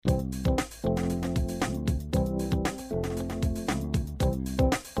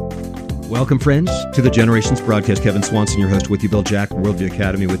Welcome, friends, to the Generations broadcast. Kevin Swanson, your host, with you. Bill Jack from Worldview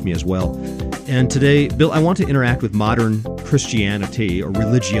Academy with me as well. And today, Bill, I want to interact with modern Christianity or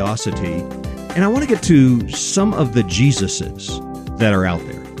religiosity, and I want to get to some of the Jesuses that are out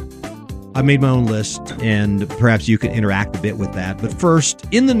there. I made my own list, and perhaps you can interact a bit with that. But first,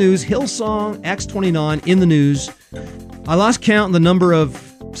 in the news, Hillsong, Acts 29, in the news. I lost count in the number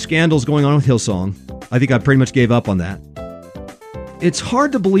of scandals going on with Hillsong. I think I pretty much gave up on that. It's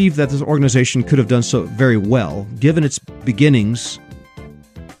hard to believe that this organization could have done so very well, given its beginnings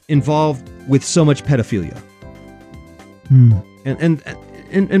involved with so much pedophilia.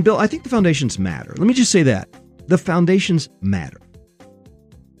 And Bill, I think the foundations matter. Let me just say that. The foundations matter.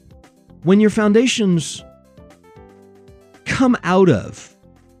 When your foundations come out of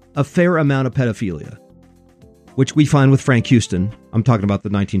a fair amount of pedophilia, which we find with Frank Houston, I'm talking about the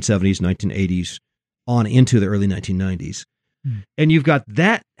 1970s, 1980s, on into the early 1990s, and you've got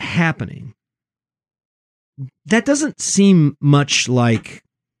that happening, that doesn't seem much like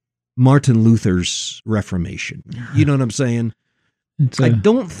Martin Luther's Reformation. You know what I'm saying?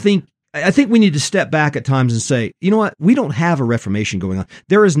 I think we need to step back at times and say, you know what? We don't have a Reformation going on.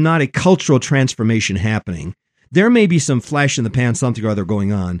 There is not a cultural transformation happening. There may be some flash in the pan, something or other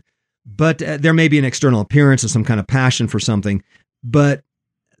going on, but there may be an external appearance of some kind of passion for something, but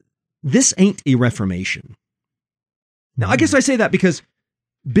this ain't a Reformation. Now, I guess I say that because,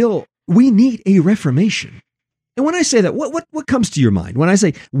 Bill, we need a Reformation. And when I say that, what comes to your mind when I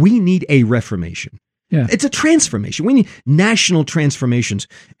say we need a Reformation? Yeah. It's a transformation. We need national transformations.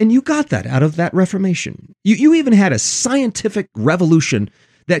 And you got that out of that Reformation. You even had a scientific revolution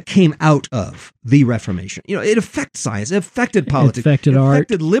that came out of the Reformation. You know, it affected science, it affected politics, it affected art,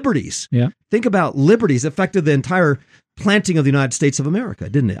 affected liberties. Yeah. Think about liberties, affected the entire planting of the United States of America,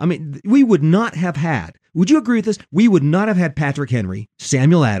 didn't it? I mean, we would not have had, would you agree with this? We would not have had Patrick Henry,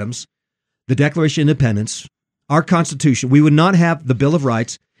 Samuel Adams, the Declaration of Independence, our Constitution. We would not have the Bill of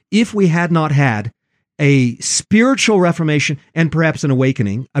Rights if we had not had a spiritual reformation and perhaps an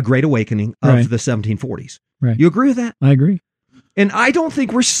awakening, a great awakening of the 1740s. Right. You agree with that? I agree. And I don't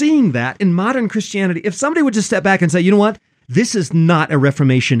think we're seeing that in modern Christianity. If somebody would just step back and say, you know what, this is not a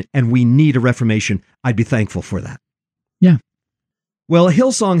reformation and we need a reformation, I'd be thankful for that. Yeah. Well,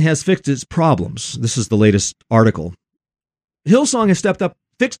 Hillsong has fixed its problems. This is the latest article. Hillsong has stepped up,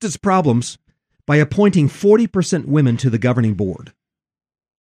 fixed its problems by appointing 40% women to the governing board.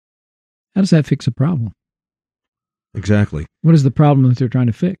 How does that fix a problem? Exactly. What is the problem that they're trying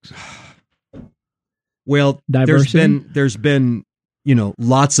to fix? Well, diversity? there's been,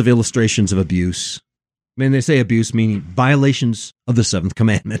 lots of illustrations of abuse. I mean, they say abuse meaning violations of the seventh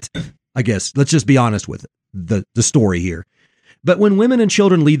commandment. I guess let's just be honest with it, the story here. But when women and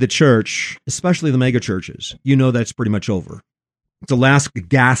children lead the church, especially the mega churches, that's pretty much over. It's the last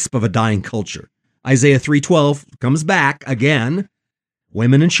gasp of a dying culture. Isaiah 3:12 comes back again.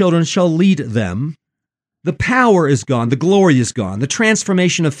 Women and children shall lead them. The power is gone. The glory is gone. The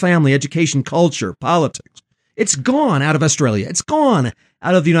transformation of family, education, culture, politics. It's gone out of Australia. It's gone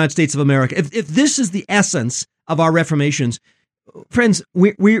out of the United States of America. If this is the essence of our reformations, friends,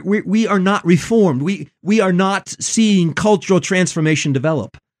 we are not reformed. We are not seeing cultural transformation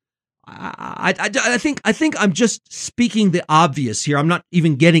develop. I think I'm just speaking the obvious here. I'm not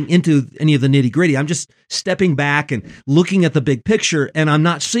even getting into any of the nitty gritty. I'm just stepping back and looking at the big picture, and I'm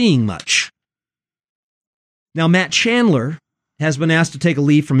not seeing much. Now, Matt Chandler has been asked to take a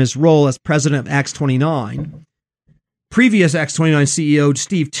leave from his role as president of Acts 29. Previous Acts 29 CEO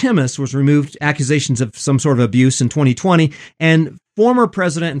Steve Timmis was removed, accusations of some sort of abuse in 2020, and former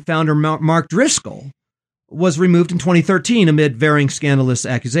president and founder Mark Driscoll was removed in 2013 amid varying scandalous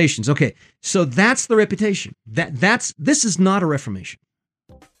accusations. Okay, so that's the reputation. This is not a reformation.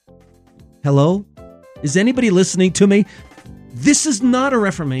 Hello? Is anybody listening to me? This is not a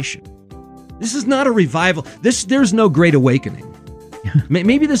reformation. This is not a revival. There's no great awakening.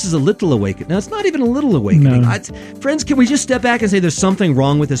 Maybe this is a little awakening. No, it's not even a little awakening. No. Friends, can we just step back and say there's something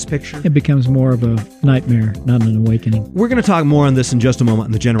wrong with this picture? It becomes more of a nightmare, not an awakening. We're going to talk more on this in just a moment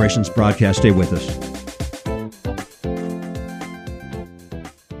in the Generations broadcast. Stay with us.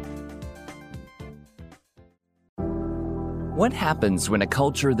 What happens when a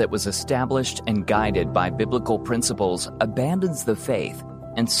culture that was established and guided by biblical principles abandons the faith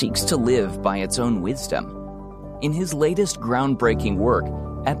and seeks to live by its own wisdom? In his latest groundbreaking work,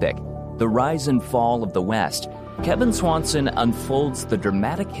 Epic, The Rise and Fall of the West, Kevin Swanson unfolds the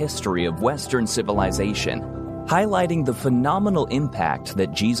dramatic history of Western civilization, highlighting the phenomenal impact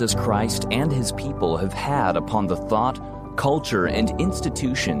that Jesus Christ and his people have had upon the thought, culture, and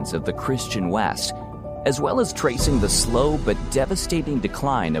institutions of the Christian West. as well as tracing the slow but devastating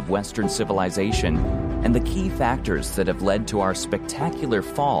decline of Western civilization and the key factors that have led to our spectacular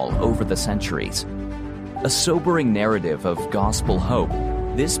fall over the centuries. A sobering narrative of gospel hope,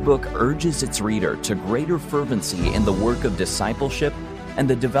 this book urges its reader to greater fervency in the work of discipleship and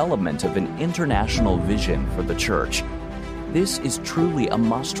the development of an international vision for the church. This is truly a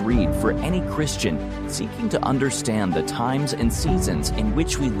must-read for any Christian seeking to understand the times and seasons in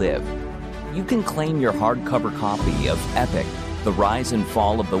which we live. You can claim your hardcover copy of Epic, The Rise and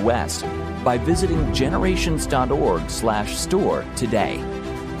Fall of the West by visiting generations.org/store today.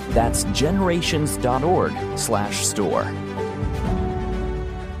 That's generations.org/store.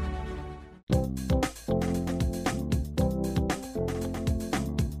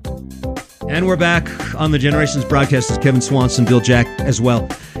 And we're back on the Generations broadcast. It's Kevin Swanson, Bill Jack as well.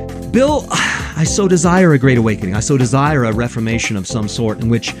 Bill, I so desire a great awakening. I so desire a reformation of some sort in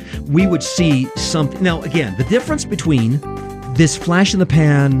which we would see something. Now, again, the difference between this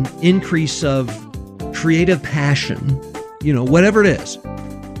flash-in-the-pan increase of creative passion, whatever it is,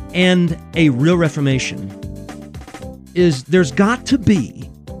 and a real reformation is there's got to be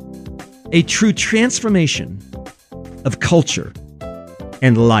a true transformation of culture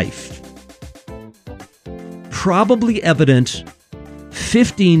and life. Probably evident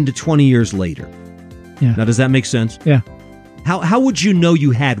 15 to 20 years later. Yeah. Now, does that make sense? Yeah. How would you know you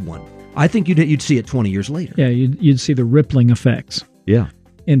had one? I think you'd see it 20 years later. Yeah, you'd see the rippling effects. Yeah.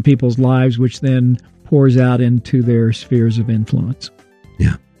 In people's lives, which then pours out into their spheres of influence.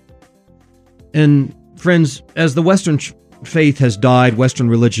 Yeah. And friends, as the Western faith has died, Western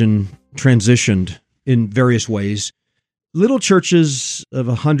religion transitioned in various ways. Little churches of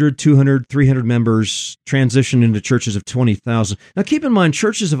 100, 200, 300 members transitioned into churches of 20,000. Now, keep in mind,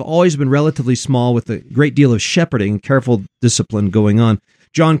 churches have always been relatively small with a great deal of shepherding and careful discipline going on.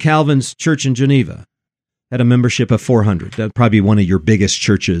 John Calvin's church in Geneva had a membership of 400. That'd probably be one of your biggest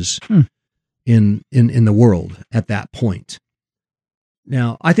churches in the world at that point.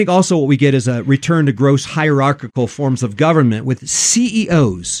 Now, I think also what we get is a return to gross hierarchical forms of government with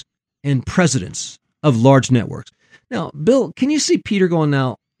CEOs and presidents of large networks. Now, Bill, can you see Peter going,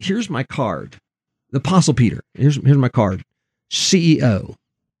 now, here's my card. The Apostle Peter, here's my card. CEO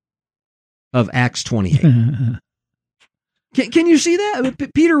of Acts 28. Can you see that? I mean,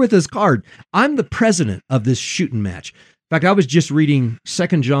 Peter with his card. I'm the president of this shooting match. In fact, I was just reading 2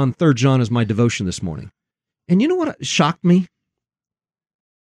 John, 3 John as my devotion this morning. And you know what shocked me?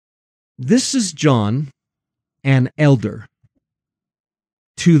 This is John, an elder,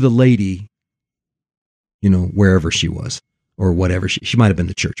 to the lady, wherever she was, or whatever she might have been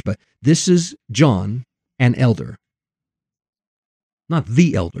to church, but this is John, an elder. Not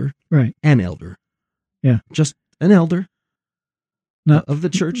the elder. Right. An elder. Yeah. Just an elder. Not of the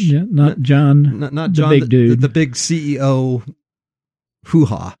church. Yeah, not John. Not John, the big dude. The big CEO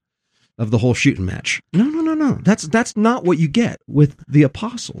hoo-ha of the whole shooting match. No. That's not what you get with the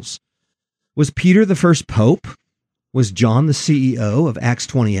apostles. Was Peter the first pope? Was John the CEO of Acts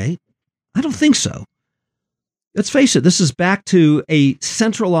 28? I don't think so. Let's face it, this is back to a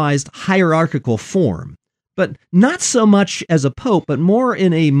centralized hierarchical form, but not so much as a pope, but more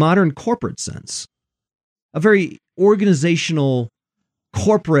in a modern corporate sense. A very organizational,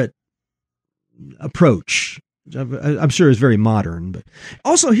 corporate approach. I'm sure is very modern. But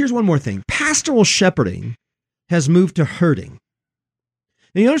also, here's one more thing. Pastoral shepherding has moved to herding.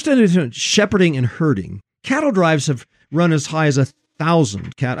 Now, you understand the difference between shepherding and herding. Cattle drives have run as high as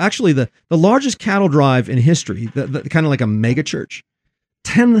 1,000 cattle. Actually, the largest cattle drive in history, the kind of like a mega church,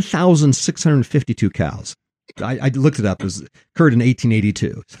 10,652 cows. I looked it up. It occurred in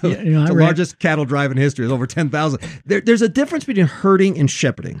 1882. So the largest cattle drive in history is over 10,000. There's a difference between herding and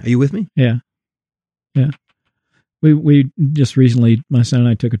shepherding. Are you with me? Yeah. We just recently, my son and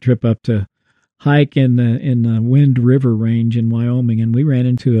I took a trip up to hike in the Wind River Range in Wyoming, and we ran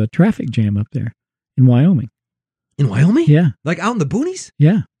into a traffic jam up there in Wyoming. In Wyoming? Yeah. Like out in the boonies?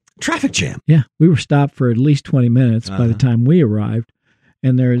 Yeah. Traffic jam? Yeah. We were stopped for at least 20 minutes by the time we arrived,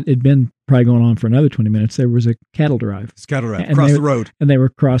 and it'd been probably going on for another 20 minutes. There was a cattle drive. It's cattle drive. Across the road. And they were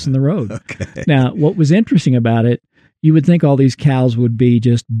crossing the road. Okay. Now, what was interesting about it, you would think all these cows would be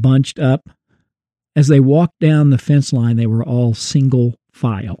just bunched up. As they walked down the fence line, they were all single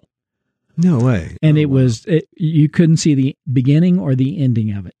file. No way. And you couldn't see the beginning or the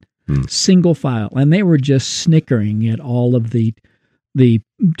ending of it. Single file. And they were just snickering at all of the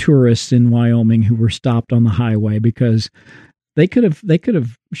tourists in Wyoming who were stopped on the highway because they could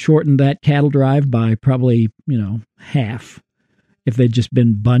have shortened that cattle drive by probably, half if they'd just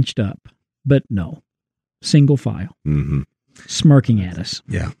been bunched up. But no. Single file. Mm-hmm. Smirking at us.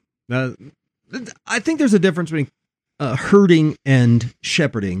 Yeah. I think there's a difference between herding and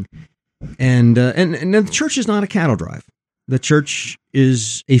shepherding, and the church is not a cattle drive. The church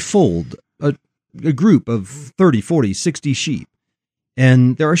is a fold, a group of 30, 40, 60 sheep,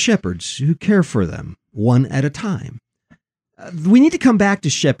 and there are shepherds who care for them one at a time. We need to come back to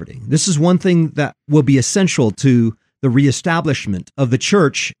shepherding. This is one thing that will be essential to the reestablishment of the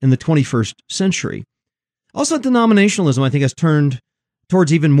church in the 21st century. Also, denominationalism, I think, has turned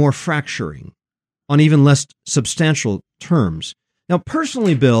towards even more fracturing on even less substantial terms. Now,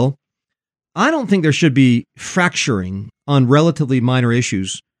 personally, Bill, I don't think there should be fracturing on relatively minor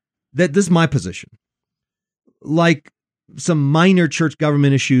issues. This is my position. Like some minor church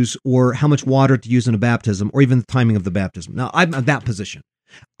government issues or how much water to use in a baptism or even the timing of the baptism. Now, I'm at that position.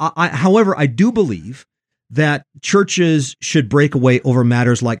 However, I do believe that churches should break away over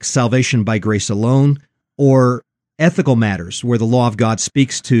matters like salvation by grace alone or ethical matters where the law of God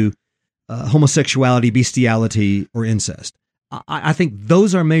speaks to homosexuality, bestiality, or incest. I think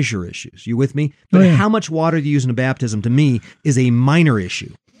those are major issues. You with me? But how much water to use in a baptism, to me, is a minor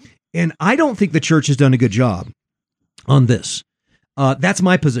issue. And I don't think the church has done a good job on this. That's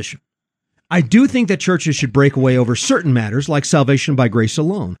my position. I do think that churches should break away over certain matters like salvation by grace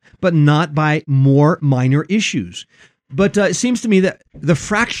alone, but not by more minor issues. But it seems to me that the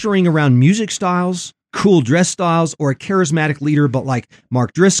fracturing around music styles, cool dress styles, or a charismatic leader, but like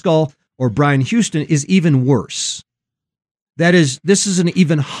Mark Driscoll or Brian Houston, is even worse. That is, this is an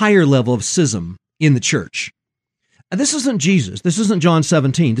even higher level of schism in the church. And this isn't Jesus. This isn't John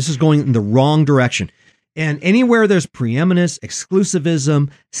 17. This is going in the wrong direction. And anywhere there's preeminence,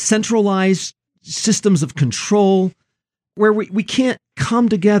 exclusivism, centralized systems of control, where we can't come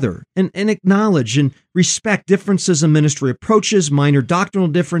together and acknowledge and respect differences in ministry approaches, minor doctrinal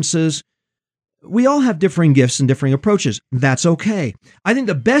differences. We all have differing gifts and differing approaches. That's okay. I think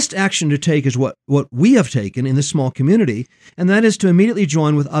the best action to take is what we have taken in this small community, and that is to immediately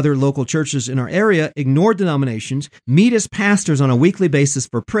join with other local churches in our area, ignore denominations, meet as pastors on a weekly basis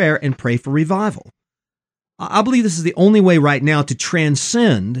for prayer, and pray for revival. I believe this is the only way right now to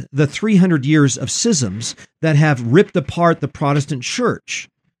transcend the 300 years of schisms that have ripped apart the Protestant church.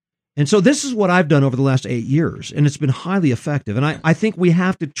 And so this is what I've done over the last 8 years, and it's been highly effective. And I think we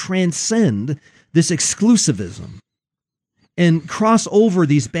have to transcend this exclusivism and cross over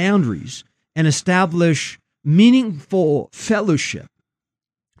these boundaries and establish meaningful fellowship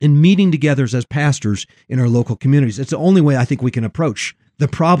and meeting together as pastors in our local communities. It's the only way I think we can approach the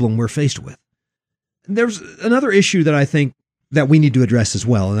problem we're faced with. There's another issue that I think that we need to address as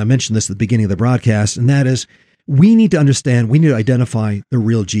well, and I mentioned this at the beginning of the broadcast, and that is we need to understand, we need to identify the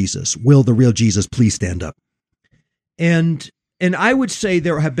real Jesus. Will the real Jesus please stand up? And I would say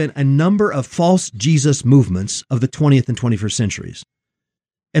there have been a number of false Jesus movements of the 20th and 21st centuries,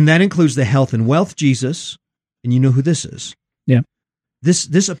 and that includes the health and wealth Jesus, and you know who this is. Yeah.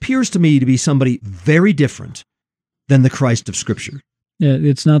 This appears to me to be somebody very different than the Christ of Scripture. Yeah,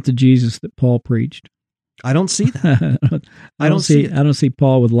 it's not the Jesus that Paul preached. I don't see that. I don't see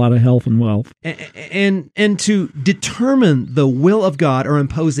Paul with a lot of health and wealth. And to determine the will of God or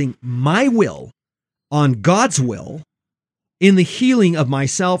imposing my will on God's will in the healing of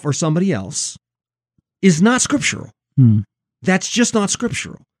myself or somebody else is not scriptural. That's just not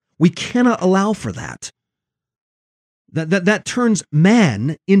scriptural. We cannot allow for that. That turns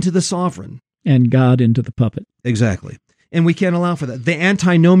man into the sovereign. And God into the puppet. Exactly. And we can't allow for that. The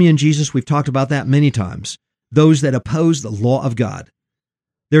antinomian Jesus, we've talked about that many times. Those that oppose the law of God.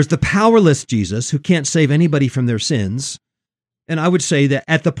 There's the powerless Jesus who can't save anybody from their sins. And I would say that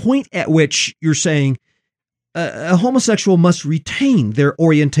at the point at which you're saying a homosexual must retain their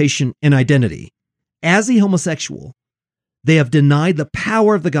orientation and identity, as a homosexual, they have denied the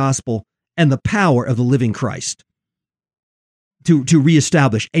power of the gospel and the power of the living Christ to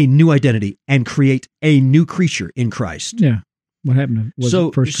reestablish a new identity and create a new creature in Christ. Yeah. What happened?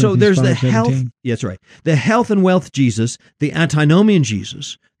 So there's the health. Yeah, that's right. The health and wealth Jesus, the antinomian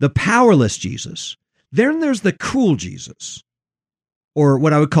Jesus, the powerless Jesus. Then there's the cool Jesus, or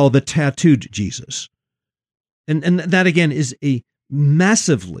what I would call the tattooed Jesus. And that, again, is a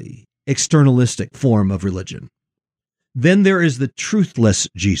massively externalistic form of religion. Then there is the truthless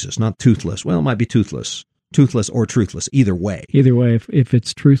Jesus, not toothless. Well, it might be toothless or truthless, either way. Either way, if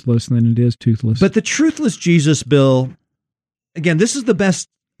it's truthless, then it is toothless. But the truthless Jesus, Bill, again, this is the best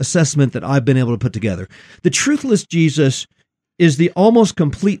assessment that I've been able to put together. The truthless Jesus is the almost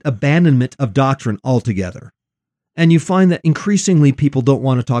complete abandonment of doctrine altogether. And you find that increasingly people don't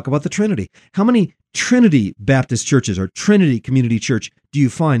want to talk about the Trinity. How many Trinity Baptist churches or Trinity Community Church do you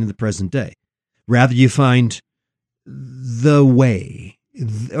find in the present day? Rather, you find the way,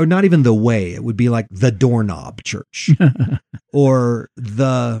 or not even the way, it would be like the doorknob church or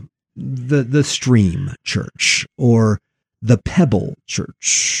the stream church or the pebble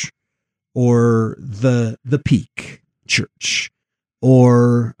church or the peak church,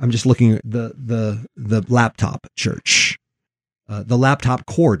 or I'm just looking at the laptop church, the laptop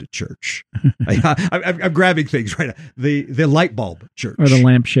cord church. I'm grabbing things right now. The light bulb church or the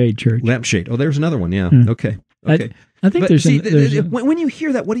lampshade church. Lampshade. Oh, there's another one. Yeah. Okay. I think when you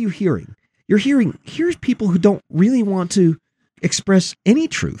hear that, what are you hearing? Here's people who don't really want to express any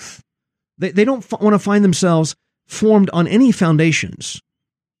truth. They don't want to find themselves formed on any foundations.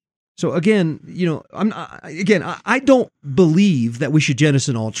 So again, I don't believe that we should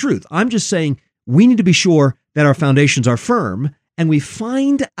jettison all truth. I'm just saying we need to be sure that our foundations are firm and we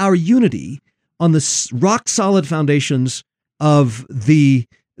find our unity on the rock solid foundations of the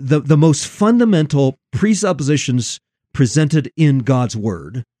most fundamental presuppositions presented in God's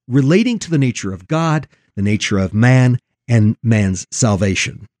word, relating to the nature of God, the nature of man, and man's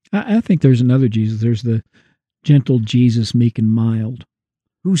salvation. I think there's another Jesus. There's the gentle Jesus, meek and mild.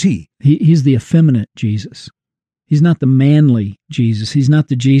 Who's he? He's the effeminate Jesus. He's not the manly Jesus. He's not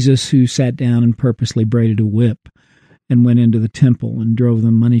the Jesus who sat down and purposely braided a whip and went into the temple and drove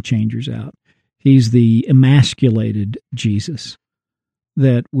the money changers out. He's the emasculated Jesus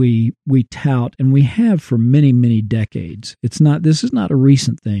that we tout, and we have for many, many decades. This is not a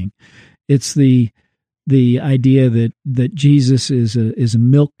recent thing. It's the idea that Jesus is a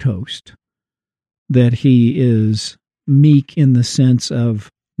milquetoast, that he is meek in the sense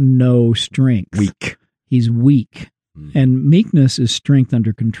of no strength. Weak. He's weak. And meekness is strength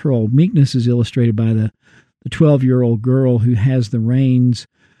under control. Meekness is illustrated by the 12-year-old girl who has the reins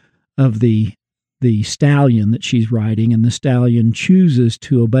of the stallion that she's riding, and the stallion chooses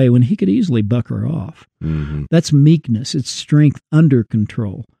to obey when he could easily buck her off. Mm-hmm. That's meekness. It's strength under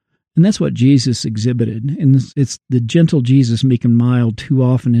control. And that's what Jesus exhibited. And it's the gentle Jesus, meek and mild, too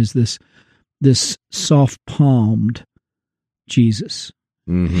often is this soft-palmed Jesus.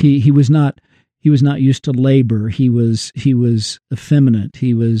 Mm-hmm. He was not used to labor. He was effeminate.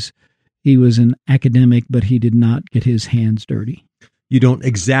 He was an academic, but he did not get his hands dirty. You don't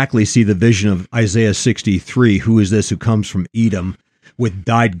exactly see the vision of Isaiah 63. Who is this who comes from Edom with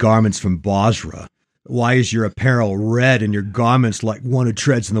dyed garments from Bozrah? Why is your apparel red and your garments like one who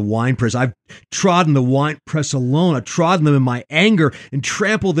treads in the winepress? I've trodden the winepress alone. I've trodden them in my anger and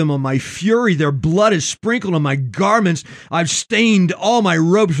trampled them on my fury. Their blood is sprinkled on my garments. I've stained all my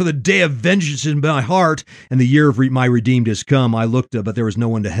robes, for the day of vengeance in my heart, and the year of my redeemed has come. I looked, but there was no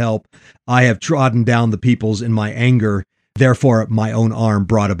one to help. I have trodden down the peoples in my anger. Therefore, my own arm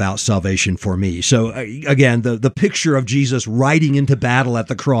brought about salvation for me. So again, the picture of Jesus riding into battle at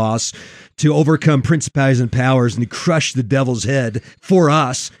the cross to overcome principalities and powers and to crush the devil's head for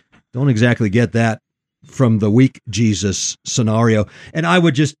us. Don't exactly get that from the weak Jesus scenario. And I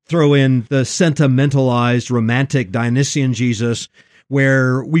would just throw in the sentimentalized, romantic Dionysian Jesus,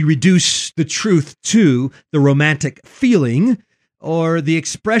 where we reduce the truth to the romantic feeling or the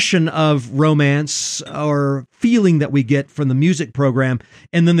expression of romance or feeling that we get from the music program.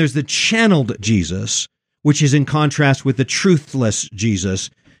 And then there's the channeled Jesus, which is in contrast with the truthless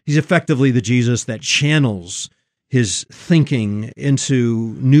Jesus. He's effectively the Jesus that channels his thinking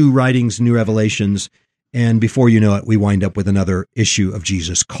into new writings, new revelations. And before you know it, we wind up with another issue of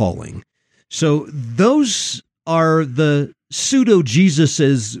Jesus calling. So those are the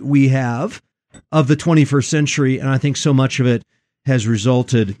pseudo-Jesuses we have of the 21st century. And I think so much of it has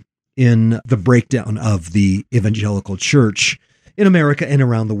resulted in the breakdown of the evangelical church in America and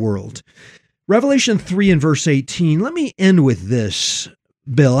around the world. Revelation 3 and verse 18, let me end with this,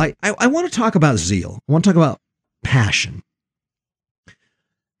 Bill. I want to talk about zeal. I want to talk about passion.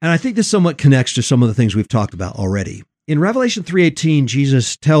 And I think this somewhat connects to some of the things we've talked about already. In Revelation 3:18,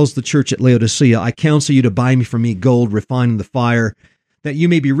 Jesus tells the church at Laodicea, I counsel you to buy me from me gold refined in the fire, that you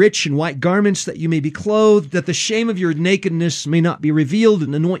may be rich in white garments, that you may be clothed, that the shame of your nakedness may not be revealed,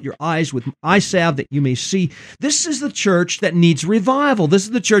 and anoint your eyes with eye salve that you may see. This is the church that needs revival. This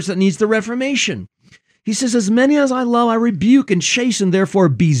is the church that needs the Reformation. He says, as many as I love, I rebuke and chasten, therefore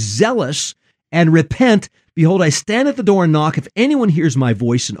be zealous and repent. Behold, I stand at the door and knock. If anyone hears my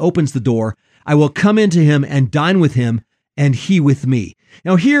voice and opens the door, I will come into him and dine with him, and he with me.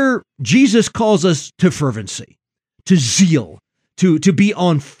 Now here, Jesus calls us to fervency, to zeal, to be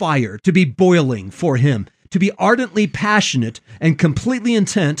on fire, to be boiling for him, to be ardently passionate and completely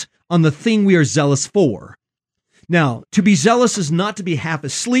intent on the thing we are zealous for. Now, to be zealous is not to be half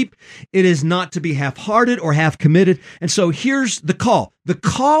asleep. It is not to be half-hearted or half-committed. And so here's the call. The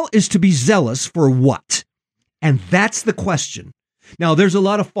call is to be zealous for what? And that's the question. Now, there's a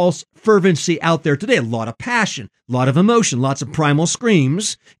lot of false fervency out there today, a lot of passion, a lot of emotion, lots of primal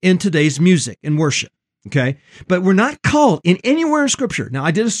screams in today's music and worship. Okay. But we're not called in anywhere in Scripture. Now,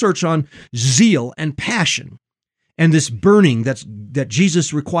 I did a search on zeal and passion and this burning that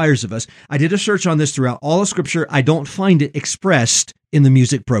Jesus requires of us. I did a search on this throughout all of Scripture. I don't find it expressed in the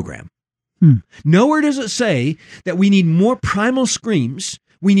music program. Nowhere does it say that we need more primal screams.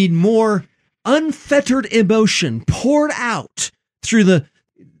 We need more unfettered emotion poured out through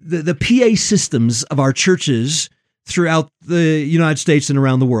the PA systems of our churches throughout the United States and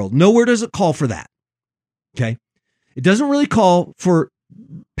around the world. Nowhere does it call for that. Okay. It doesn't really call for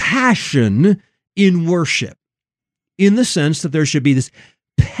passion in worship in the sense that there should be this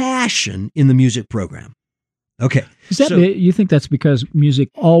passion in the music program. Okay. You think that's because music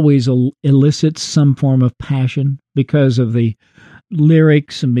always elicits some form of passion because of the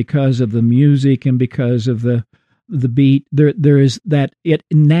lyrics and because of the music and because of the beat? There is that it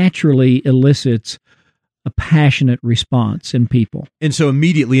naturally elicits a passionate response in people. And so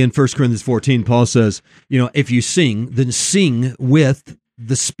immediately in 1 Corinthians 14, Paul says, if you sing, then sing with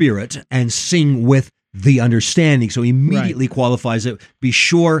the Spirit and sing with the understanding. So he immediately qualifies it. Be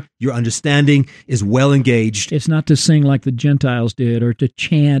sure your understanding is well engaged. It's not to sing like the Gentiles did or to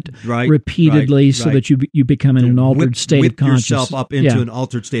chant repeatedly so that you become in an altered state of consciousness. Whip yourself up into an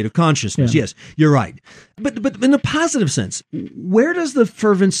altered state of consciousness. Yes, you're right. But in a positive sense, where does the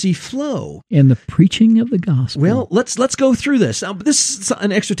fervency flow? In the preaching of the gospel. Well, let's go through this. This is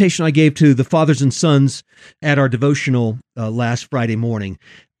an exhortation I gave to the fathers and sons at our devotional last Friday morning.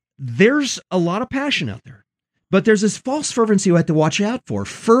 There's a lot of passion out there, but there's this false fervency we have to watch out for.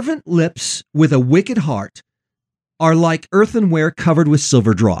 Fervent lips with a wicked heart are like earthenware covered with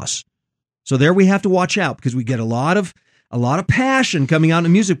silver dross. So there we have to watch out because we get a lot of passion coming out in a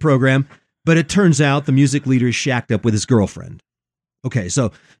music program, but it turns out the music leader is shacked up with his girlfriend. Okay,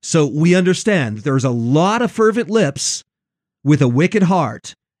 so we understand that there's a lot of fervent lips with a wicked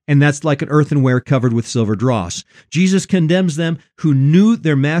heart, and that's like an earthenware covered with silver dross. Jesus condemns them who knew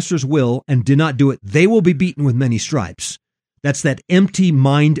their master's will and did not do it. They will be beaten with many stripes. That's that empty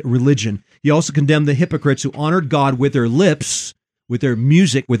mind religion. He also condemned the hypocrites who honored God with their lips, with their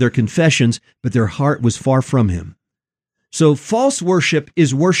music, with their confessions, but their heart was far from him. So false worship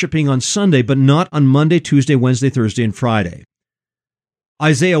is worshiping on Sunday, but not on Monday, Tuesday, Wednesday, Thursday, and Friday.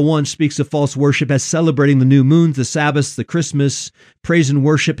 Isaiah 1 speaks of false worship as celebrating the new moon, the Sabbath, the Christmas, praise and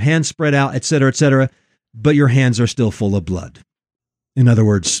worship, hands spread out, etc., but your hands are still full of blood. In other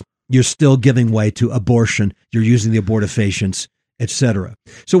words, you're still giving way to abortion, you're using the abortifacients, etc.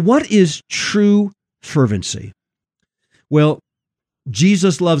 So what is true fervency? Well,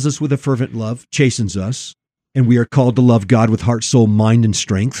 Jesus loves us with a fervent love, chastens us, and we are called to love God with heart, soul, mind, and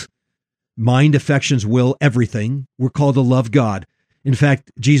strength. Mind, affections, will, everything. We're called to love God. In fact,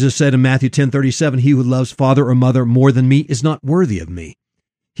 Jesus said in Matthew 10:37, he who loves father or mother more than me is not worthy of me.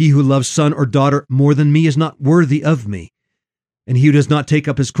 He who loves son or daughter more than me is not worthy of me. And he who does not take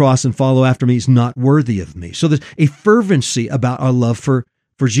up his cross and follow after me is not worthy of me. So there's a fervency about our love for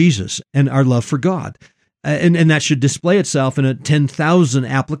Jesus and our love for God. And that should display itself in 10,000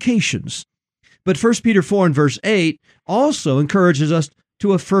 applications. But 1 Peter 4 and verse 8 also encourages us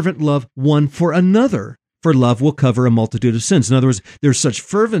to a fervent love one for another. For love will cover a multitude of sins. In other words, there's such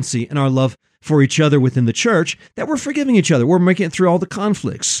fervency in our love for each other within the church that we're forgiving each other. We're making it through all the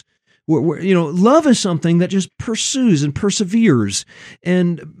conflicts. Love is something that just pursues and perseveres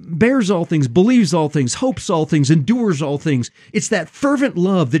and bears all things, believes all things, hopes all things, endures all things. It's that fervent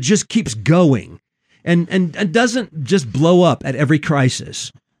love that just keeps going and doesn't just blow up at every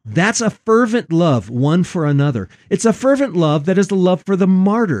crisis. That's a fervent love one for another. It's a fervent love that is the love for the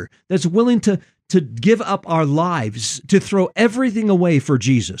martyr, that's willing to give up our lives, to throw everything away for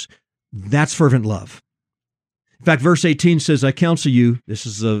Jesus. That's fervent love. In fact, verse 18 says, I counsel you, this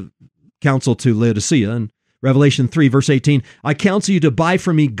is a counsel to Laodicea, in Revelation 3, verse 18, I counsel you to buy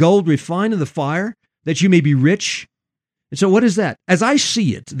from me gold refined in the fire, that you may be rich. And so what is that? As I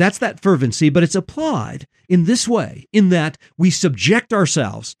see it, that's that fervency, but it's applied in this way, in that we subject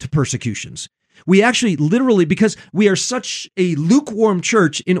ourselves to persecutions. We actually literally, because we are such a lukewarm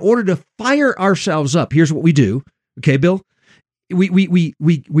church, in order to fire ourselves up, here's what we do. Okay, Bill?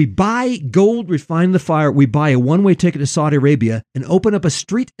 We buy gold refined in the fire. We buy a one-way ticket to Saudi Arabia and open up a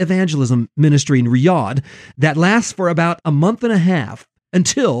street evangelism ministry in Riyadh that lasts for about a month and a half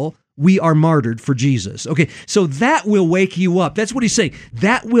until we are martyred for Jesus. Okay, so that will wake you up. That's what he's saying.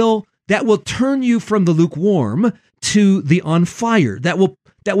 That will turn you from the lukewarm to the on fire. That will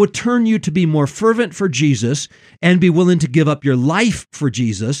that would turn you to be more fervent for Jesus and be willing to give up your life for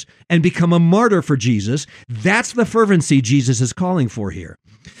Jesus and become a martyr for Jesus. That's the fervency Jesus is calling for here.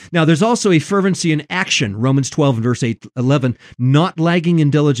 Now, there's also a fervency in action, Romans 12 and verse 11, not lagging in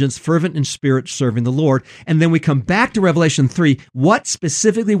diligence, fervent in spirit, serving the Lord. And then we come back to Revelation 3. What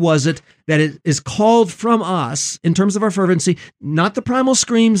specifically was it that it is called from us in terms of our fervency? Not the primal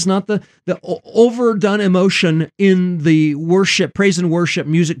screams, not the overdone emotion in the worship, praise and worship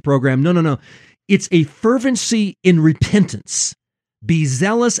music program. No. It's a fervency in repentance. Be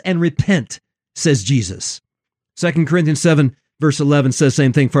zealous and repent, says Jesus. 2 Corinthians 7 Verse 11 says the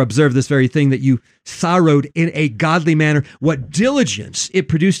same thing, for observe this very thing, that you sorrowed in a godly manner, what diligence it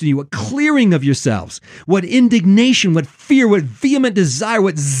produced in you, what clearing of yourselves, what indignation, what fear, what vehement desire,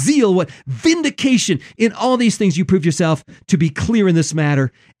 what zeal, what vindication. In all these things you prove yourself to be clear in this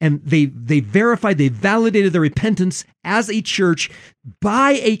matter. And they verified, they validated their repentance as a church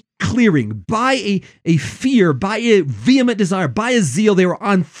by a clearing, by a fear, by a vehement desire, by a zeal. They were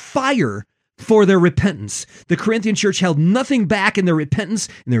on fire for their repentance. The Corinthian church held nothing back in their repentance,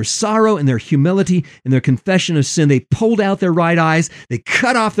 in their sorrow, in their humility, in their confession of sin. They pulled out their right eyes. They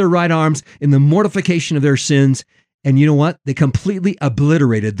cut off their right arms in the mortification of their sins. And you know what? They completely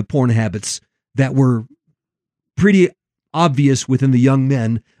obliterated the porn habits that were pretty obvious within the young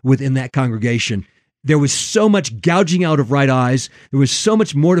men within that congregation. There was so much gouging out of right eyes. There was so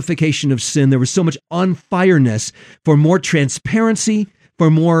much mortification of sin. There was so much on-fireness for more transparency, for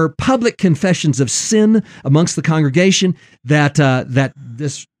more public confessions of sin amongst the congregation, that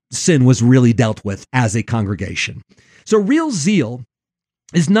this sin was really dealt with as a congregation. So real zeal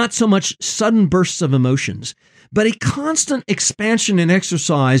is not so much sudden bursts of emotions, but a constant expansion and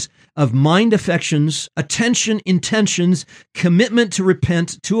exercise of mind affections, attention, intentions, commitment to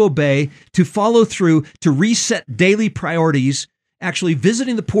repent, to obey, to follow through, to reset daily priorities, actually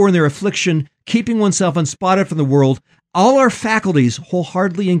visiting the poor in their affliction, keeping oneself unspotted from the world, all our faculties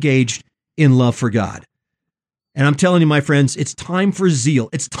wholeheartedly engaged in love for God. And I'm telling you, my friends, it's time for zeal.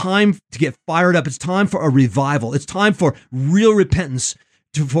 It's time to get fired up. It's time for a revival. It's time for real repentance,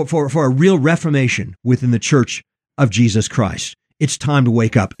 for a real reformation within the church of Jesus Christ. It's time to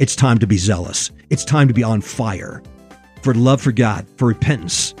wake up. It's time to be zealous. It's time to be on fire for love for God, for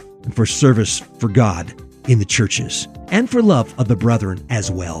repentance, and for service for God in the churches, and for love of the brethren as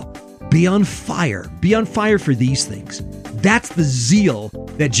well. Be on fire. Be on fire for these things. That's the zeal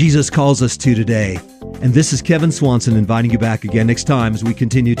that Jesus calls us to today. And this is Kevin Swanson inviting you back again next time as we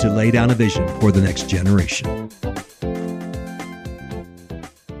continue to lay down a vision for the next generation.